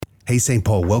Hey, St.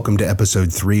 Paul, welcome to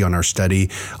episode 3 on our study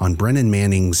on Brennan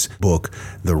Manning's book,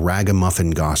 The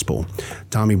Ragamuffin Gospel.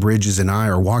 Tommy Bridges and I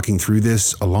are walking through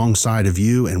this alongside of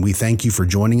you, and we thank you for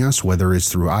joining us, whether it's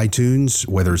through iTunes,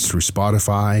 whether it's through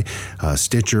Spotify,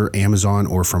 Stitcher, Amazon,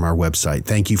 or from our website.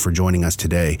 Thank you for joining us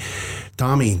today.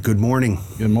 Tommy, good morning.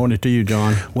 Good morning to you,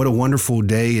 John. What a wonderful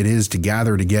day it is to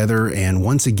gather together and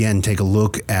once again take a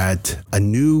look at a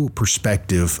new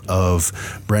perspective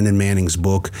of Brennan Manning's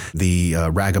book, The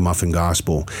Ragamuffin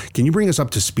Gospel. Can you bring us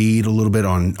up to speed a little bit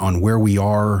on where we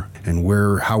are and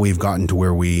how we've gotten to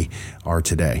where we are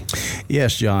today?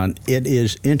 Yes, John. It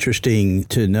is interesting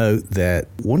to note that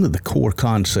one of the core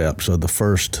concepts of the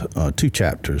first 2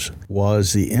 chapters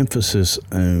was the emphasis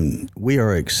on we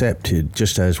are accepted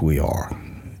just as we are.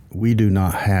 We do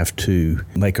not have to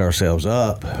make ourselves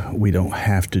up. We don't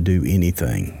have to do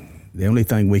anything. The only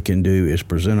thing we can do is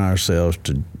present ourselves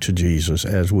to Jesus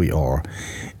as we are.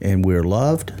 And we're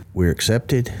loved, we're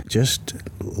accepted just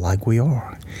like we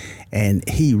are. And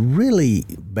he really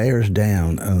bears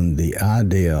down on the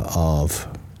idea of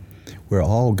we're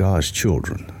all God's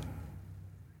children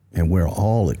and we're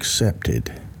all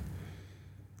accepted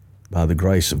by the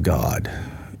grace of God.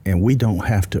 And we don't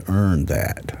have to earn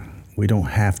that. We don't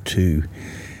have to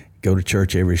go to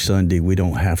church every Sunday. We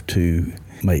don't have to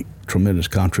make tremendous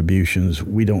contributions.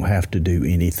 We don't have to do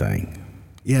anything.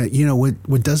 Yeah, you know,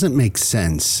 what doesn't make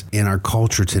sense in our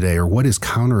culture today, or what is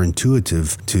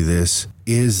counterintuitive to this,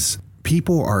 is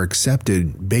people are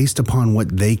accepted based upon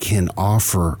what they can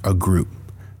offer a group.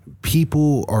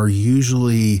 People are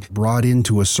usually brought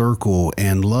into a circle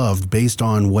and loved based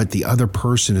on what the other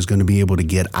person is going to be able to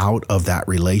get out of that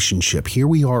relationship. Here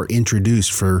we are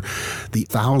introduced for the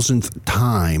 1,000th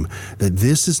time that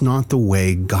this is not the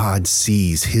way God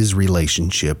sees his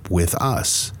relationship with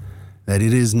us. That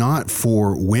it is not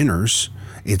for winners.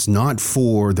 It's not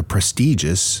for the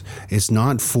prestigious. It's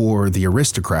not for the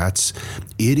aristocrats.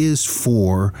 It is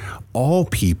for all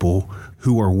people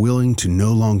who are willing to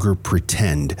no longer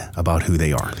pretend about who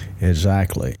they are.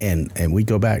 Exactly. And we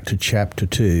go back to chapter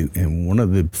 2, and one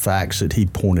of the facts that he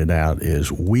pointed out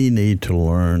is we need to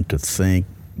learn to think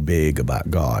big about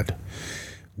God.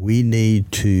 We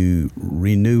need to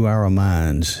renew our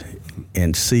minds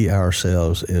and see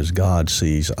ourselves as God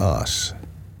sees us.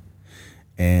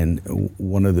 And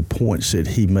one of the points that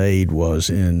he made was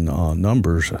in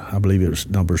Numbers, I believe it was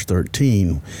Numbers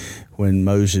 13, when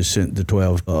Moses sent the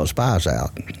 12 spies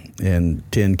out, and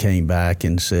 10 came back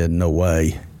and said, no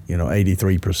way.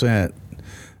 83%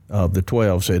 of the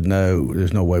 12 said, no,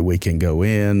 there's no way we can go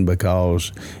in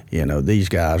because, these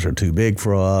guys are too big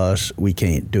for us. We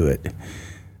can't do it.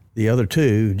 The other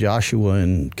 2, Joshua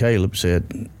and Caleb,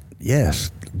 said,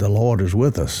 yes, the Lord is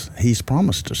with us. He's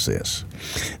promised us this.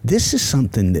 This is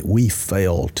something that we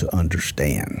fail to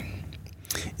understand,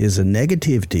 is a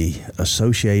negativity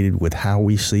associated with how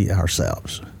we see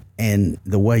ourselves and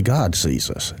the way God sees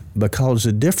us. Because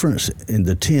the difference in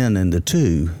the 10 and the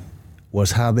 2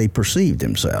 was how they perceived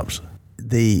themselves.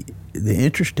 The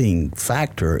interesting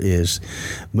factor is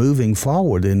moving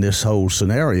forward in this whole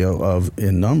scenario of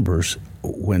in Numbers,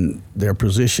 when they're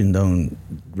positioned on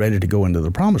ready to go into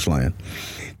the promised land,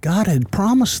 God had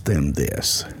promised them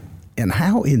this. And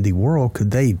how in the world could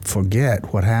they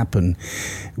forget what happened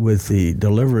with the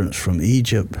deliverance from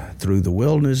Egypt through the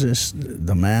wilderness,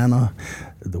 the manna,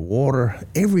 the water?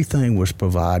 Everything was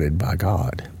provided by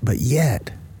God. But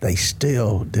yet, they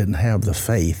still didn't have the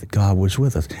faith that God was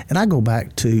with us. And I go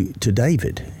back to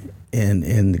David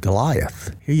in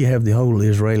Goliath. Here you have the whole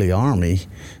Israeli army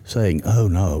saying, oh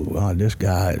no, this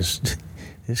guy's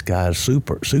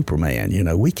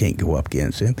Superman. We can't go up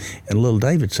against him. And little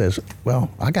David says, well,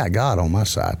 I got God on my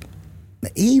side.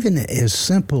 Even as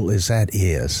simple as that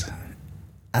is,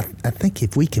 I think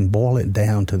if we can boil it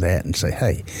down to that and say,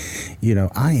 hey,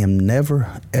 I am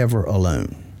never, ever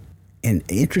alone. And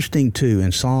interesting too,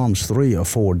 in Psalms 3 or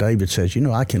 4, David says,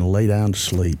 I can lay down to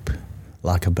sleep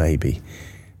like a baby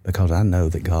because I know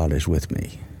that God is with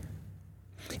me.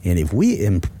 And if we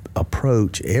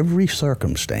approach every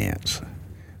circumstance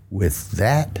with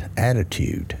that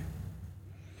attitude,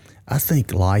 I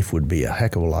think life would be a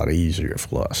heck of a lot easier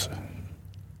for us.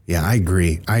 Yeah, I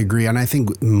agree. And I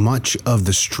think much of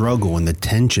the struggle and the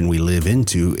tension we live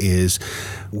into is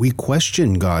we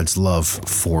question God's love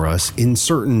for us in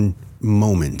certain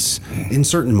moments,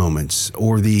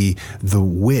 or the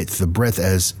width, the breadth,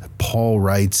 as Paul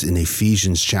writes in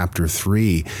Ephesians chapter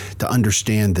 3, to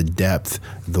understand the depth,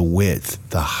 the width,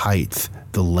 the height,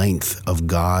 the length of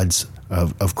God's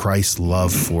of Christ's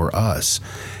love for us.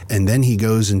 And then he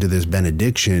goes into this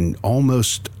benediction,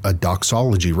 almost a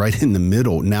doxology right in the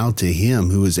middle. Now to him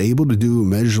who is able to do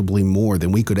immeasurably more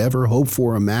than we could ever hope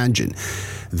for or imagine.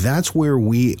 That's where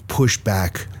we push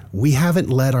back. We haven't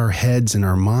let our heads and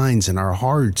our minds and our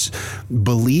hearts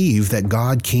believe that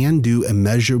God can do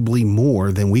immeasurably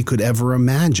more than we could ever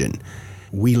imagine.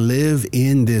 We live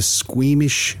in this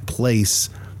squeamish place,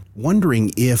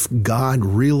 wondering if God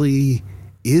really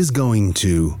is going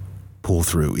to pull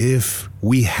through, if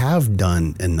we have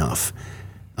done enough.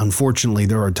 Unfortunately,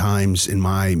 there are times in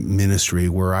my ministry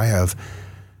where I have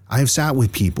sat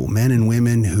with people, men and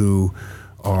women who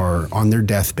are on their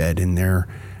deathbed, in their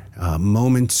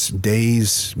moments,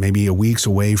 days, maybe weeks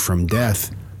away from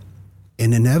death.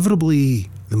 And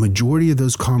inevitably, the majority of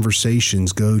those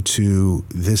conversations go to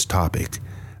this topic: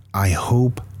 I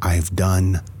hope I've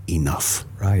done enough.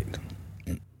 Right.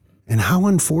 And how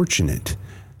unfortunate.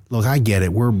 Look, I get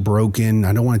it. We're broken.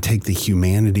 I don't want to take the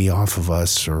humanity off of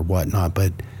us or whatnot,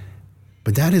 but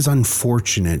that is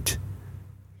unfortunate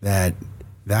that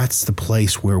that's the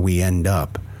place where we end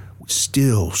up,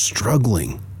 still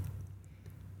struggling,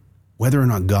 whether or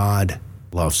not God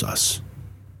loves us.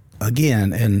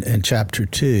 Again, in chapter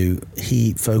 2,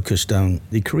 he focused on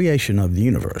the creation of the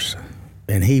universe.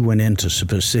 And he went into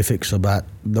specifics about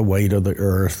the weight of the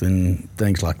earth and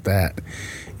things like that.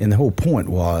 And the whole point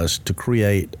was to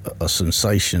create a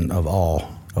sensation of awe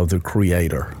of the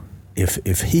Creator.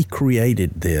 If he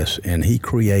created this and he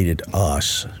created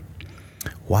us,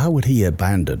 why would he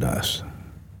abandon us?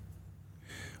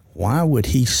 Why would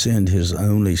he send his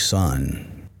only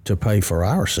son to pay for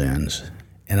our sins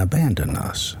and abandon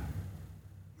us?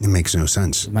 It makes no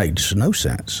sense. It makes no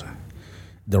sense.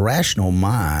 The rational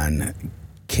mind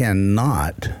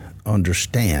cannot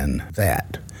understand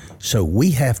that. So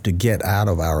we have to get out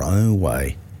of our own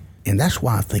way. And that's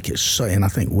why I think it's so, and I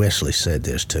think Wesley said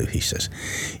this too. He says,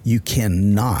 you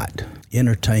cannot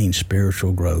entertain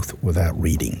spiritual growth without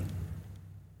reading.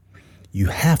 You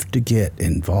have to get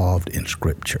involved in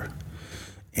Scripture.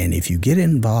 And if you get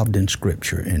involved in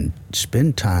Scripture and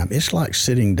spend time, it's like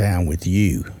sitting down with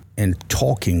you and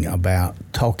talking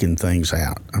things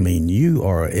out. I mean, you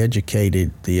are an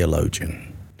educated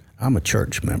theologian. I'm a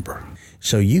church member.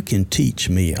 So you can teach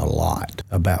me a lot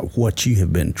about what you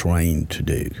have been trained to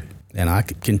do. And I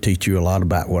can teach you a lot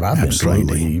about what I've been trained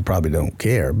to do. You probably don't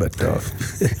care, but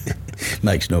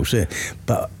makes no sense.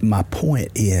 But my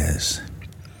point is,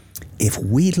 if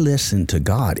we listen to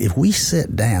God, if we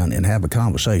sit down and have a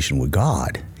conversation with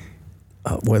God,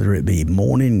 whether it be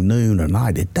morning, noon, or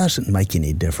night, it doesn't make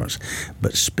any difference.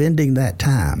 But spending that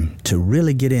time to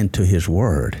really get into His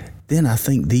Word, then I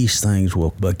think these things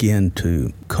will begin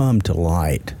to come to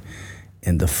light,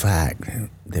 in the fact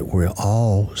that we're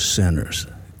all sinners,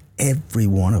 every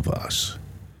one of us.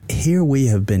 Here we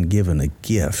have been given a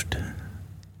gift.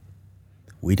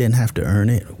 We didn't have to earn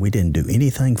it. We didn't do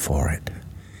anything for it,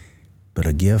 but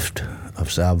a gift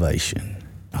of salvation.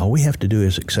 All we have to do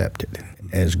is accept it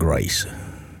as grace.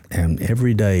 And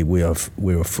every day we are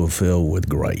fulfilled with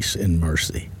grace and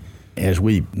mercy. As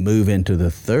we move into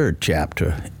the third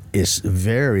chapter, it's a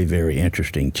very, very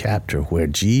interesting chapter where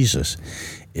Jesus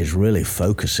is really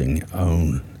focusing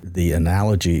on the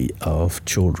analogy of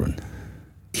children.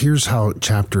 Here's how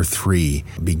chapter 3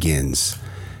 begins.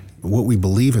 What we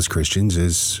believe as Christians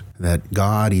is that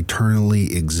God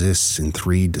eternally exists in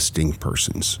 3 distinct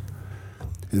persons.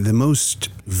 The most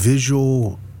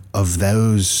visual of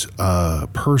those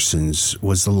persons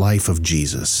was the life of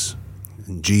Jesus.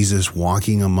 Jesus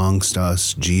walking amongst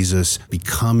us, Jesus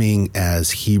becoming,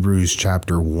 as Hebrews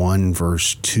chapter 1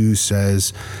 verse 2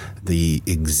 says, the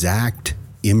exact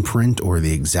imprint or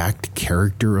the exact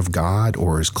character of God,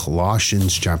 or as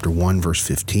Colossians chapter 1 verse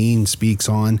 15 speaks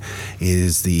on,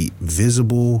 is the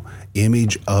visible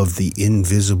image of the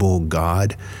invisible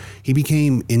God. He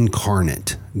became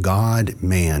incarnate, God,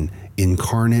 man,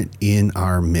 incarnate in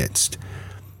our midst.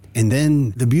 And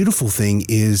then the beautiful thing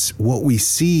is what we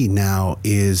see now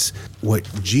is what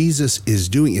Jesus is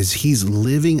doing is he's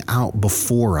living out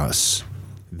before us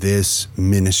this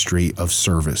ministry of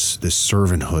service, this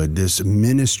servanthood, this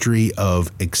ministry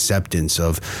of acceptance,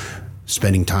 of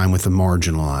spending time with the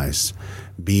marginalized,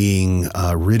 being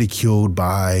ridiculed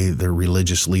by the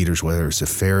religious leaders, whether it's the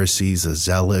Pharisees, the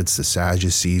Zealots, the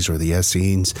Sadducees, or the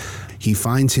Essenes. He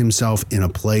finds himself in a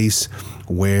place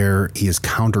where he is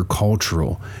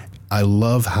countercultural. I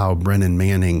love how Brennan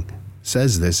Manning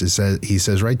says this. He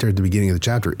says right there at the beginning of the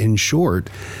chapter, in short,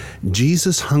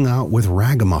 Jesus hung out with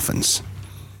ragamuffins.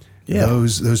 Yeah.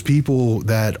 Those people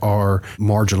that are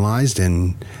marginalized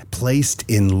and placed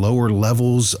in lower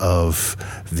levels of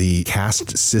the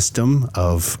caste system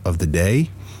of the day.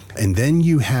 And then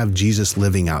you have Jesus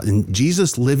living out. And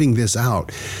Jesus living this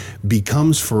out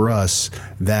becomes for us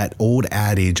that old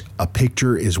adage, a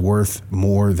picture is worth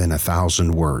more than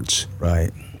 1,000 words.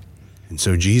 Right. And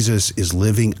so Jesus is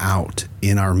living out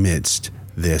in our midst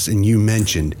this. And you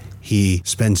mentioned he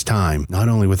spends time not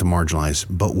only with the marginalized,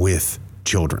 but with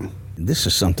children. This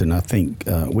is something I think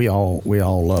we all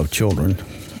love children.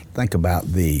 Think about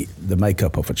the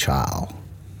makeup of a child.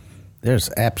 There's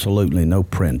absolutely no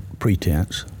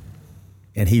pretense.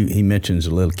 And he mentions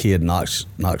a little kid knocks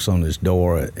on his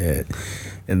door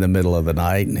in the middle of the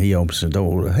night, and he opens the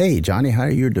door. Hey, Johnny, how are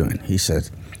you doing? He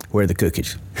says, where are the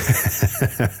cookies?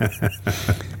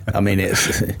 I mean,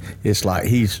 it's like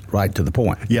he's right to the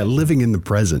point. Yeah, living in the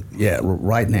present. Yeah,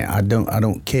 right now. I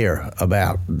don't care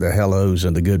about the hellos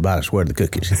and the goodbyes. Where are the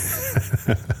cookies?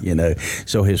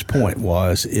 So his point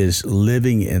is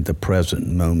living in the present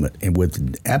moment and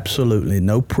with absolutely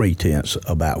no pretense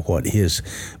about what his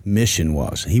mission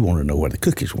was. He wanted to know where the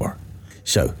cookies were.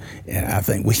 So, and I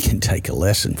think we can take a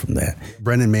lesson from that.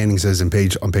 Brennan Manning says on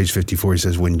page 54, he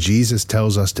says, when Jesus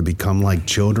tells us to become like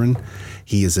children,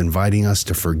 he is inviting us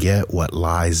to forget what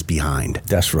lies behind.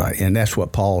 That's right. And that's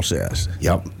what Paul says.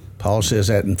 Yep. Paul says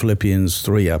that in Philippians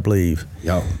 3, I believe.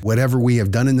 Yep. Whatever we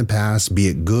have done in the past, be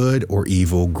it good or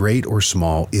evil, great or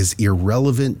small, is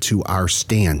irrelevant to our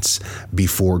stance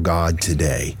before God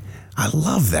today. I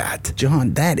love that.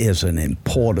 John, that is an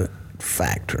important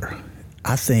factor.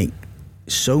 I think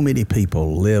so many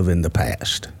people live in the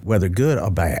past, whether good or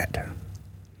bad.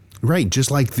 Right, just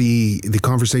like the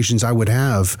conversations I would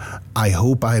have, I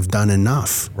hope I've done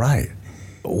enough. Right.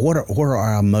 What are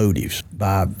our motives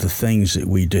by the things that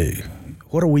we do?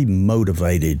 What are we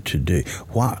motivated to do?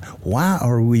 Why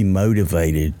are we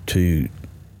motivated to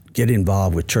get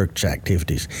involved with church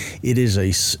activities? Is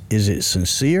it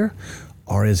sincere,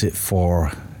 or is it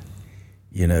for,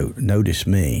 notice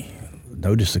me,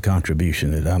 notice the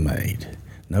contribution that I made,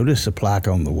 notice the plaque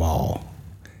on the wall,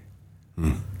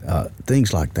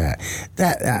 things like that.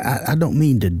 That I don't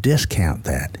mean to discount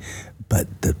that, but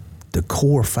the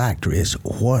core factor is,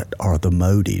 what are the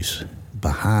motives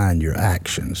behind your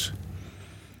actions?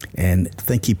 And I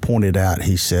think he pointed out,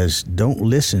 he says, don't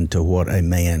listen to what a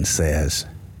man says.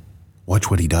 Watch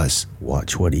what he does.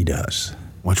 Watch what he does.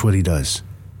 Watch what he does.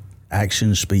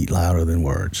 Actions speak louder than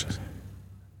words.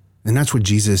 And that's what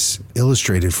Jesus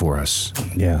illustrated for us.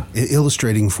 Yeah.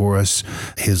 Illustrating for us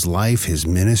his life, his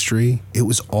ministry. It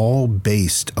was all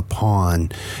based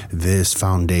upon this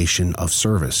foundation of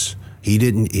service. He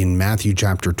didn't, in Matthew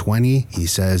chapter 20, he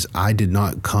says, I did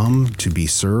not come to be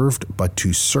served, but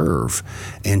to serve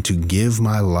and to give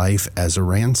my life as a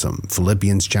ransom.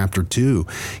 Philippians chapter 2,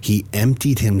 he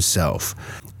emptied himself.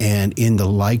 And in the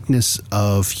likeness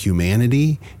of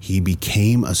humanity, he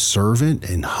became a servant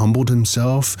and humbled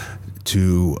himself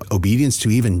to obedience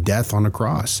to even death on a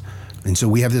cross. And so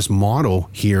we have this model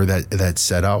here that's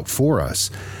set out for us.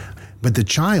 But the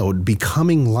child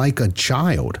becoming like a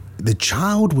child, the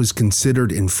child was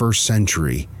considered in first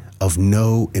century of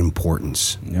no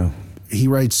importance. No. He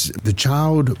writes, the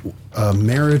child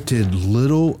merited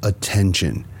little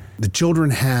attention. The children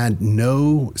had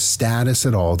no status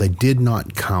at all. They did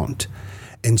not count.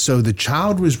 And so the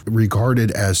child was regarded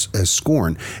as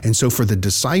scorn. And so for the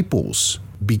disciples,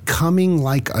 becoming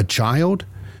like a child,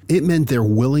 it meant their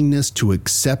willingness to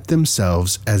accept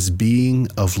themselves as being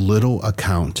of little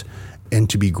account and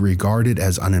to be regarded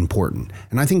as unimportant.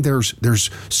 And I think there's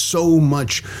so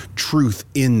much truth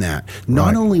in that,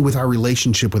 not only with our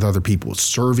relationship with other people,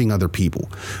 serving other people,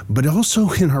 but also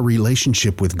in our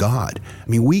relationship with God. I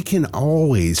mean, we can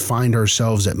always find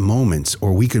ourselves at moments,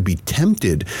 or we could be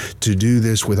tempted to do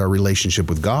this with our relationship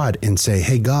with God and say,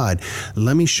 hey, God,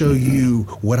 let me show you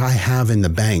what I have in the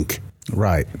bank.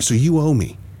 Right. So you owe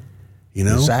me.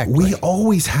 Exactly. We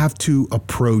always have to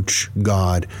approach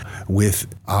God with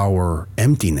our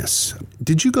emptiness.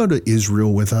 Did you go to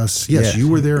Israel with us? Yes. You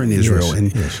were there in Israel. Yes,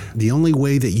 and yes. The only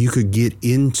way that you could get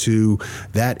into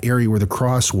that area where the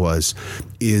cross was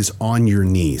is on your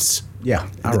knees. Yeah,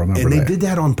 I remember And that. they did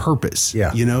that on purpose.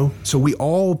 Yeah. So we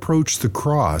all approach the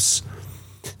cross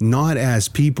not as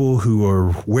people who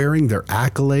are wearing their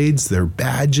accolades, their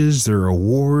badges, their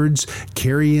awards,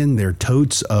 carrying their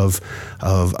totes of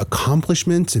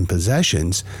accomplishments and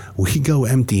possessions. We go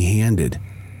empty-handed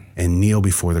and kneel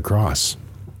before the cross.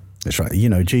 That's right.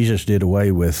 Jesus did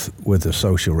away with the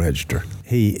social register.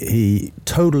 He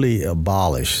totally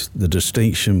abolished the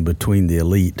distinction between the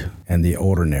elite and the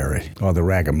ordinary, or the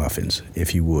ragamuffins,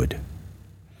 if you would.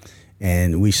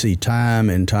 And we see time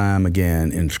and time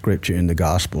again in Scripture, in the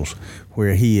Gospels,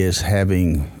 where he is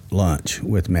having lunch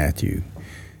with Matthew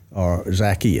or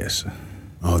Zacchaeus.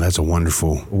 Oh, that's a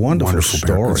wonderful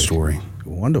story.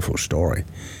 Wonderful story.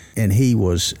 And he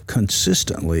was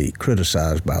consistently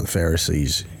criticized by the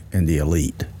Pharisees and the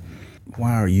elite.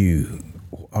 Why are you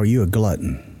a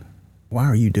glutton? Why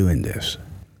are you doing this?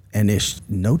 And it's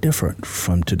no different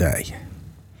from today,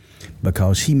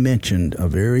 because he mentioned a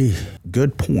very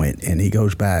good point, and he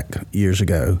goes back years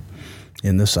ago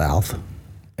in the South,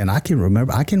 and I can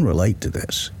relate to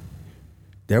this.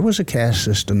 There was a caste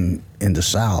system in the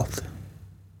South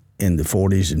in the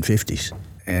 40s and 50s,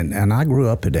 and I grew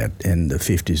up in the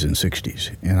 50s and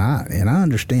 60s, and I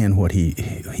understand what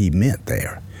he meant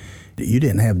there. You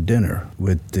didn't have dinner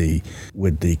with the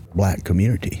black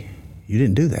community. You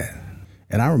didn't do that.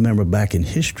 And I remember back in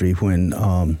history when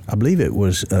I believe it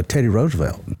was Teddy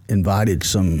Roosevelt invited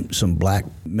some black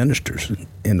ministers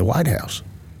in the White House,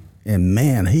 and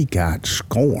man, he got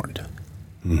scorned.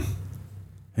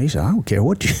 He said, "I don't care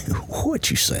what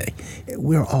you say.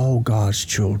 We're all God's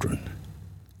children,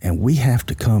 and we have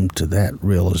to come to that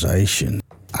realization."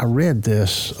 I read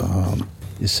this.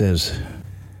 It says,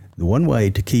 "The one way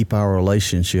to keep our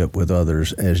relationship with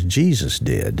others as Jesus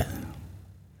did,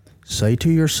 say to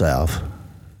yourself,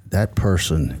 that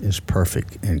person is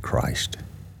perfect in Christ."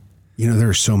 You know,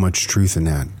 there's so much truth in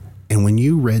that. And when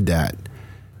you read that,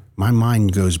 my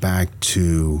mind goes back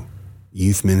to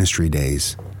youth ministry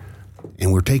days.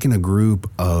 And we're taking a group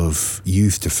of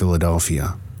youth to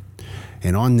Philadelphia.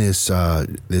 And on this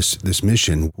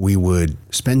mission, we would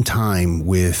spend time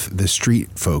with the street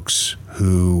folks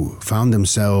who found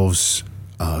themselves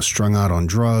strung out on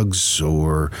drugs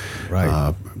or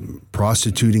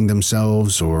prostituting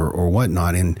themselves or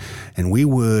whatnot. And we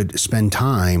would spend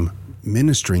time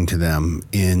ministering to them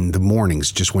in the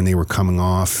mornings, just when they were coming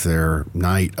off their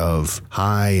night of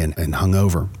high and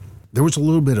hungover. There was a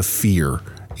little bit of fear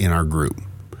in our group.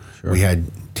 Sure. We had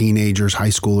teenagers, high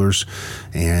schoolers,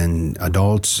 and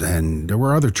adults, and there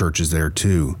were other churches there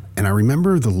too. And I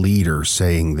remember the leader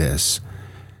saying this: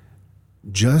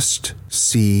 just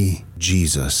see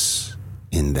Jesus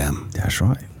in them. That's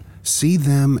right. See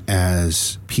them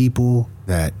as people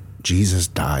that Jesus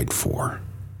died for.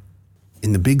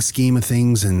 In the big scheme of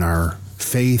things, in our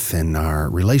faith and our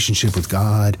relationship with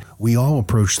God, we all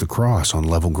approach the cross on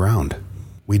level ground.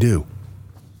 We do.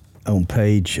 On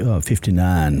page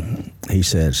 59, he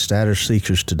said, "Status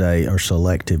seekers today are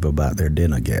selective about their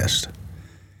dinner guests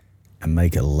and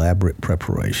make elaborate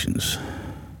preparations."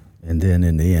 And then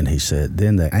in the end, he said,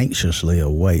 "Then they anxiously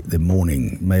await the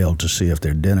morning mail to see if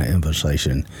their dinner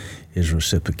invitation is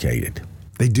reciprocated."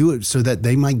 They do it so that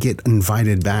they might get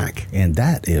invited back. And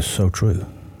that is so true.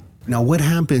 Now, what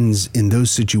happens in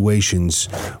those situations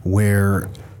where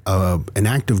an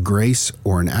act of grace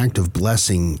or an act of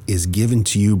blessing is given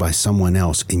to you by someone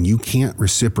else and you can't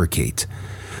reciprocate?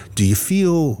 Do you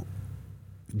feel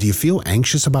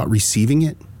anxious about receiving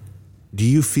it? Do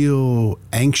you feel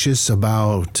anxious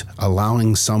about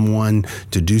allowing someone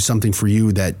to do something for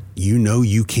you that you know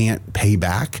you can't pay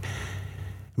back?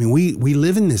 I mean, we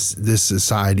live in this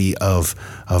society of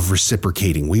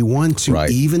reciprocating. We want to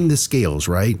even the scales,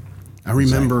 right? I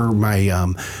remember my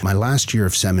last year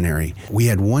of seminary, we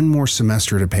had one more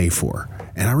semester to pay for.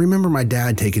 And I remember my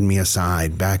dad taking me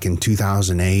aside back in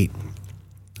 2008.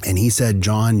 And he said,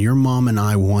 "John, your mom and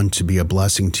I want to be a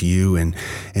blessing to you, and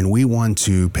we want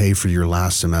to pay for your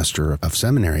last semester of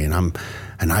seminary."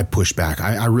 And I pushed back.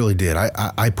 I really did.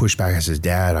 I pushed back. I said,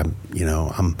 "Dad, I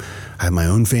have my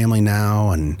own family now,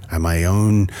 and I have my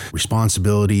own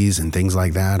responsibilities and things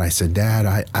like that." I said,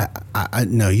 "Dad, I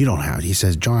no, you don't have it." He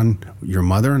says, "John, your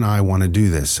mother and I want to do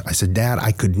this." I said, "Dad,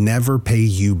 I could never pay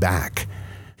you back."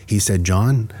 He said,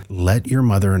 "John, let your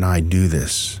mother and I do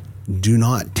this. Do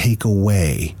not take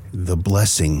away the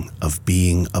blessing of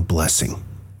being a blessing."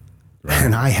 Right.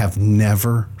 And I have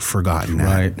never forgotten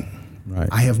that. Right.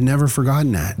 I have never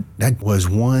forgotten that. That was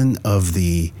one of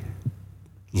the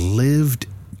lived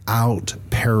out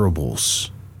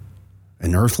parables,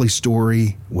 an earthly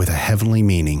story with a heavenly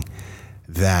meaning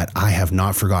that I have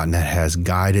not forgotten, that has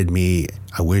guided me.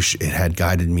 I wish it had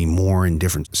guided me more in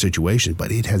different situations,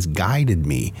 but it has guided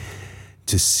me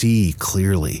to see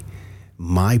clearly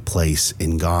my place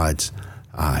in God's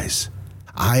eyes.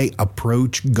 I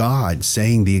approach God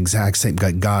saying the exact same,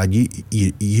 "God,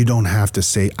 you don't have to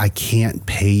say, I can't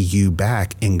pay you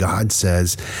back." And God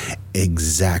says,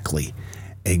 exactly.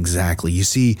 You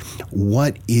see,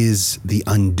 what is the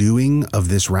undoing of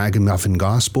this ragamuffin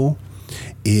gospel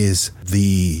is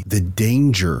the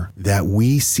danger that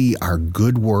we see our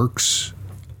good works,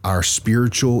 our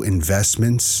spiritual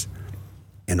investments,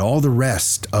 and all the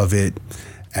rest of it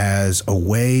as a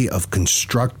way of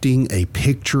constructing a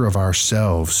picture of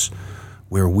ourselves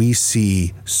where we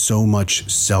see so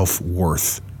much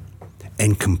self-worth.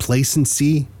 And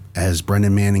complacency, as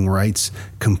Brennan Manning writes,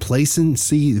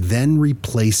 complacency then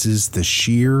replaces the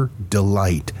sheer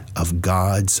delight of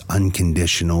God's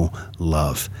unconditional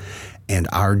love. And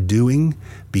our doing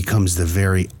becomes the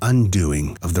very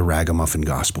undoing of the Ragamuffin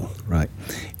gospel. Right.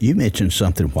 You mentioned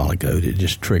something a while ago that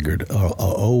just triggered an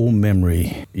old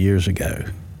memory years ago.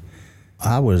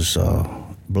 I was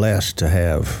blessed to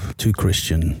have two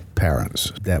Christian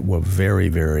parents that were very,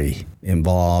 very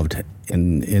involved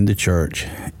in the church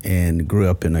and grew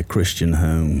up in a Christian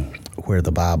home where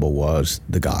the Bible was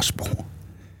the gospel.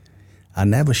 I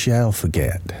never shall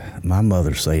forget my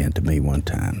mother saying to me one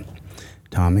time,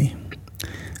 "Tommy,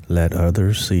 let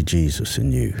others see Jesus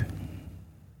in you."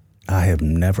 I have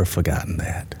never forgotten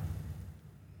that.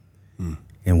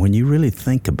 And when you really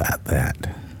think about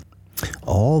that,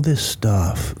 all this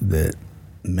stuff that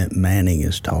Manning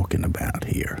is talking about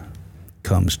here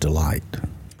comes to light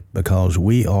because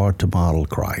we are to model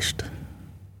Christ.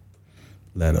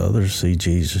 Let others see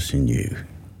Jesus in you.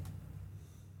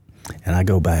 And I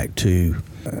go back to,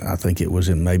 I think it was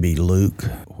in maybe Luke,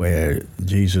 where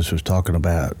Jesus was talking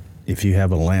about, if you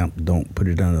have a lamp, don't put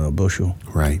it under a bushel.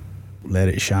 Right. Let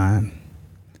it shine.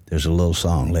 There's a little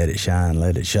song, let it shine,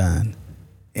 let it shine.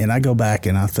 And I go back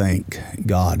and I thank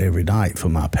God every night for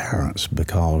my parents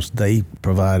because they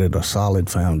provided a solid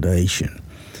foundation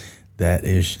that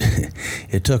is,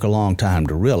 it took a long time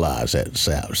to realize that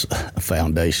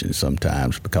foundation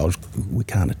sometimes because we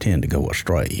kind of tend to go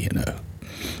astray, you know.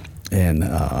 And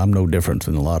I'm no different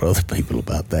than a lot of other people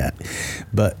about that.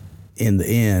 But in the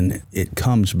end, it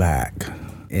comes back,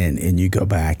 and you go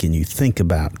back and you think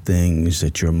about things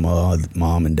that your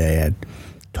mom and dad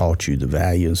taught you, the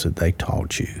values that they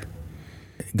taught you.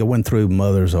 Going through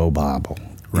Mother's old Bible,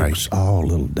 right. It was all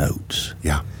little notes.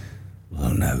 Yeah.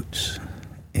 Little notes.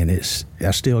 And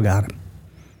I still got them.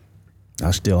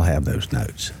 I still have those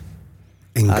notes.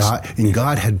 And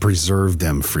God had preserved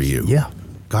them for you. Yeah.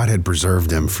 God had preserved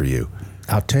them for you.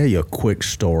 I'll tell you a quick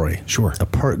story. Sure.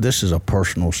 This is a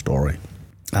personal story.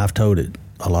 I've told it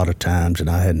a lot of times, and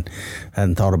I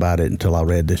hadn't thought about it until I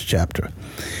read this chapter.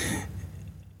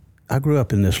 I grew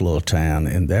up in this little town,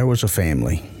 and there was a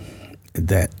family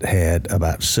that had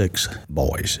about 6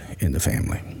 boys in the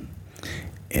family.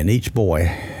 And each boy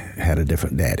had a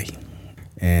different daddy.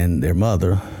 And their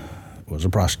mother was a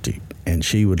prostitute, and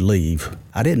she would leave.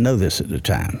 I didn't know this at the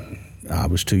time. I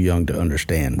was too young to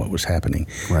understand what was happening.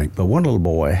 Right. But one little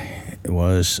boy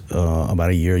was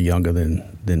about a year younger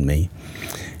than me,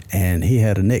 and he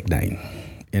had a nickname.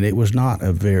 And it was not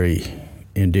a very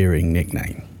endearing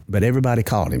nickname, but everybody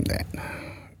called him that.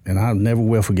 And I never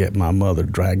will forget my mother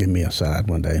dragging me aside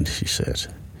one day, and she says,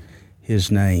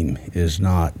 "His name is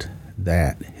not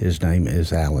that. His name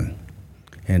is Alan.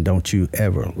 And don't you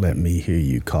ever let me hear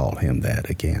you call him that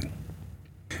again."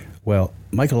 Well,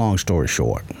 make a long story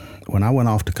short, when I went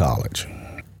off to college,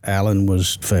 Alan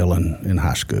was failing in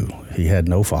high school. He had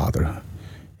no father,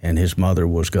 and his mother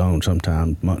was gone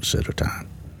sometimes months at a time.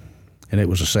 And it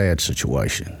was a sad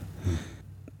situation.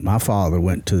 My father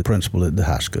went to the principal at the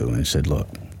high school and said, "Look,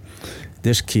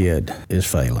 this kid is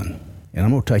failing, and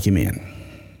I'm going to take him in.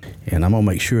 And I'm going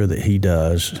to make sure that he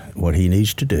does what he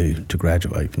needs to do to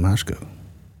graduate from high school,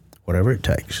 whatever it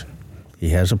takes. He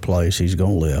has a place he's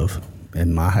going to live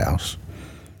in my house."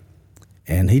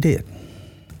 And he did.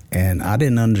 And I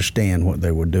didn't understand what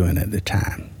they were doing at the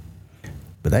time.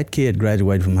 But that kid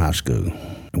graduated from high school,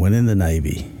 went in the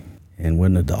Navy, and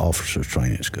went into the officers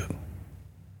training school.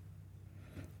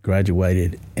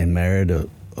 Graduated and married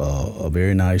a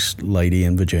very nice lady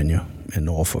in Virginia, in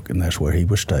Norfolk, and that's where he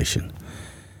was stationed.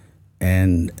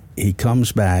 And he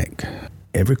comes back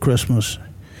every Christmas,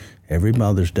 every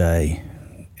Mother's Day,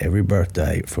 every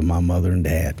birthday for my mother and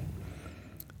dad.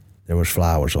 There was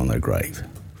flowers on their grave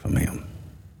from him.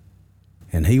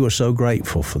 And he was so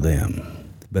grateful for them.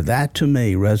 But that to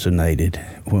me resonated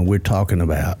when we're talking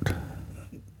about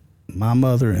my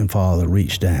mother and father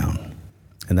reached down,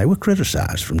 and they were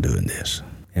criticized from doing this,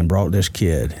 and brought this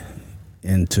kid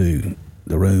into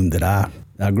the room that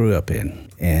I grew up in,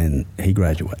 and he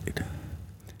graduated.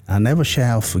 I never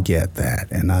shall forget that,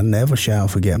 and I never shall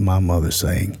forget my mother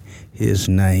saying, "His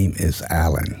name is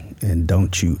Alan, and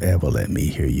don't you ever let me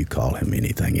hear you call him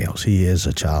anything else. He is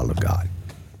a child of God."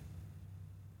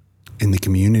 In the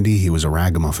community, he was a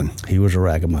ragamuffin. He was a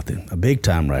ragamuffin, a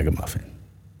big-time ragamuffin.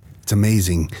 It's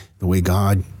amazing the way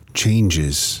God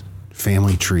changes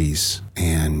family trees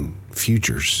and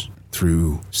futures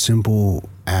through simple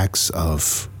acts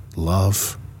of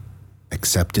love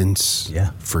acceptance,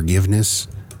 Yeah. forgiveness.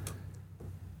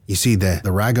 You see, the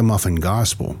Ragamuffin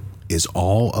gospel is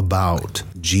all about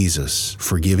Jesus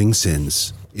forgiving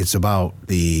sins. It's about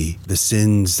the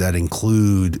sins that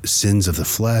include sins of the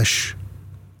flesh.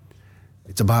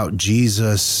 It's about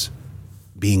Jesus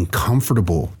being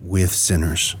comfortable with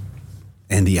sinners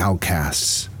and the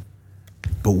outcasts.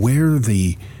 But where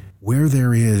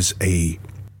there is a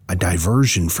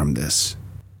diversion from this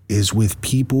is with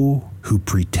people who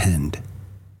pretend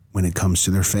when it comes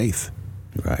to their faith.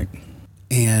 Right.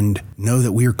 And know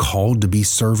that we are called to be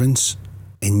servants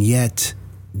and yet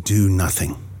do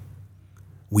nothing.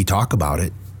 We talk about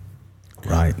it.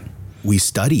 Right. We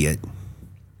study it.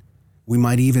 We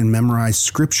might even memorize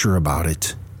scripture about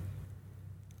it.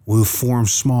 We'll form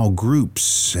small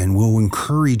groups and we'll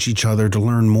encourage each other to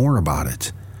learn more about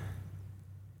it.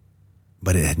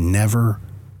 But it never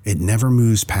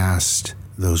moves past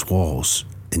those walls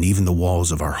and even the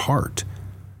walls of our heart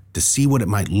to see what it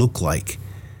might look like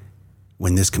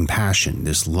when this compassion,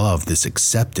 this love, this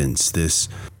acceptance, this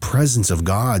presence of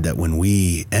God, that when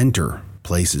we enter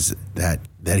places that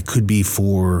it could be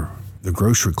for the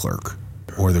grocery clerk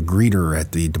or the greeter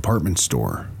at the department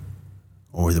store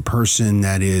or the person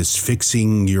that is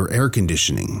fixing your air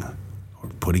conditioning or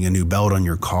putting a new belt on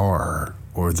your car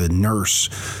or the nurse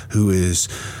who is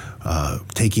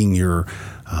taking your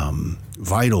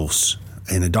vitals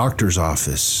in a doctor's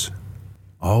office.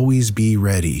 Always be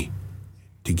ready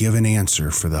to give an answer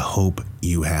for the hope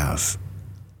you have.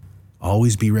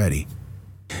 Always be ready.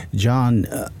 John,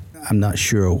 I'm not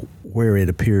sure where it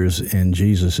appears in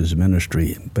Jesus'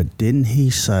 ministry, but didn't he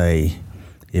say,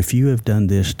 if you have done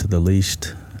this to the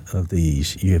least of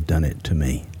these, you have done it to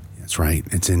me? That's right.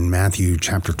 It's in Matthew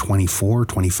chapter 24,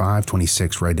 25,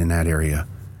 26, right in that area.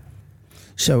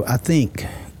 So I think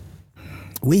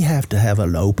we have to have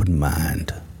an open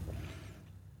mind.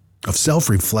 Of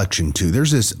self-reflection too.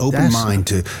 There's this open mind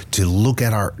to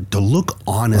look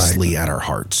honestly at our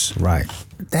hearts. Right.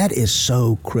 That is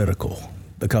so critical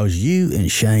because you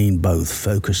and Shane both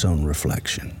focus on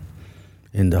reflection.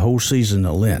 And the whole season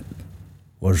of Lent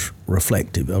was a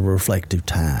reflective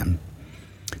time.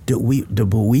 Do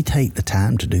we take the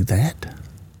time to do that?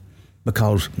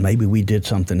 Because maybe we did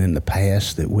something in the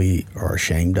past that we are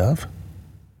ashamed of.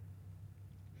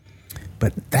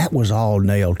 But that was all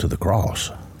nailed to the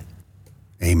cross.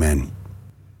 Amen.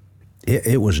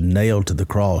 It was nailed to the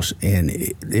cross, and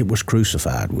it was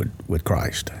crucified with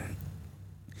Christ.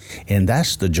 And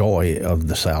that's the joy of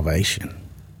the salvation.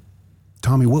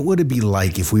 Tommy, what would it be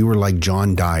like if we were like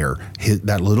John Dyer,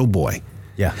 that little boy,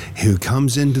 who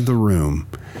comes into the room,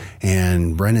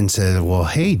 and Brennan says, well,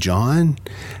 hey, John,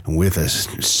 with a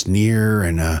sneer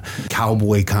and a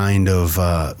cowboy kind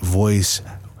of voice,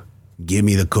 give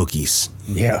me the cookies.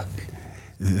 Yeah.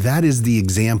 That is the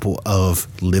example of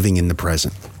living in the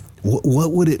present.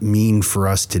 What would it mean for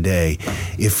us today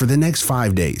if for the next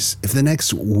 5 days, if the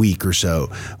next week or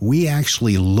so, we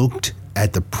actually looked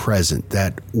at the present,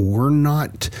 that we're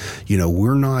not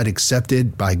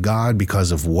accepted by God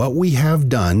because of what we have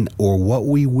done or what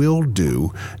we will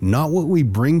do, not what we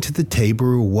bring to the table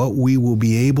or what we will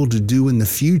be able to do in the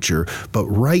future, but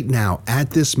right now, at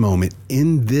this moment,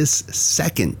 in this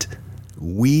second,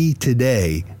 we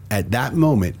today, at that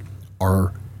moment,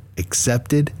 are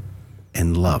accepted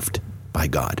and loved by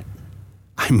God.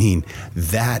 I mean,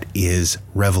 that is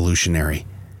revolutionary.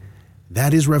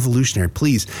 That is revolutionary.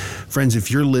 Please, friends,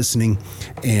 if you're listening,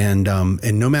 and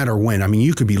no matter when, I mean,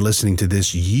 you could be listening to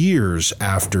this years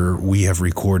after we have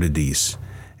recorded these.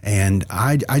 And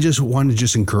I just want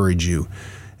to encourage you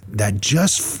that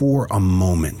just for a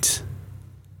moment,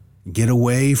 get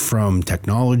away from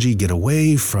technology, get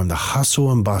away from the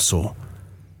hustle and bustle,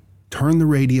 turn the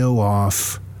radio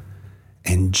off,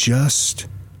 and just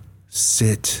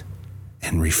sit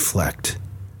and reflect.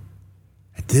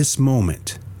 At this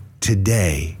moment,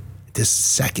 today, this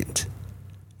second,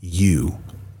 you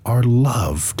are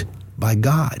loved by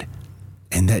God,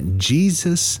 and that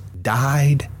Jesus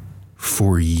died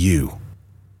for you.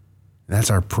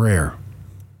 That's our prayer,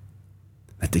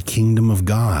 that the kingdom of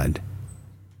God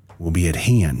will be at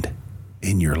hand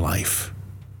in your life.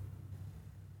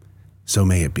 So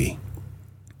may it be.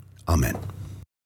 Amen.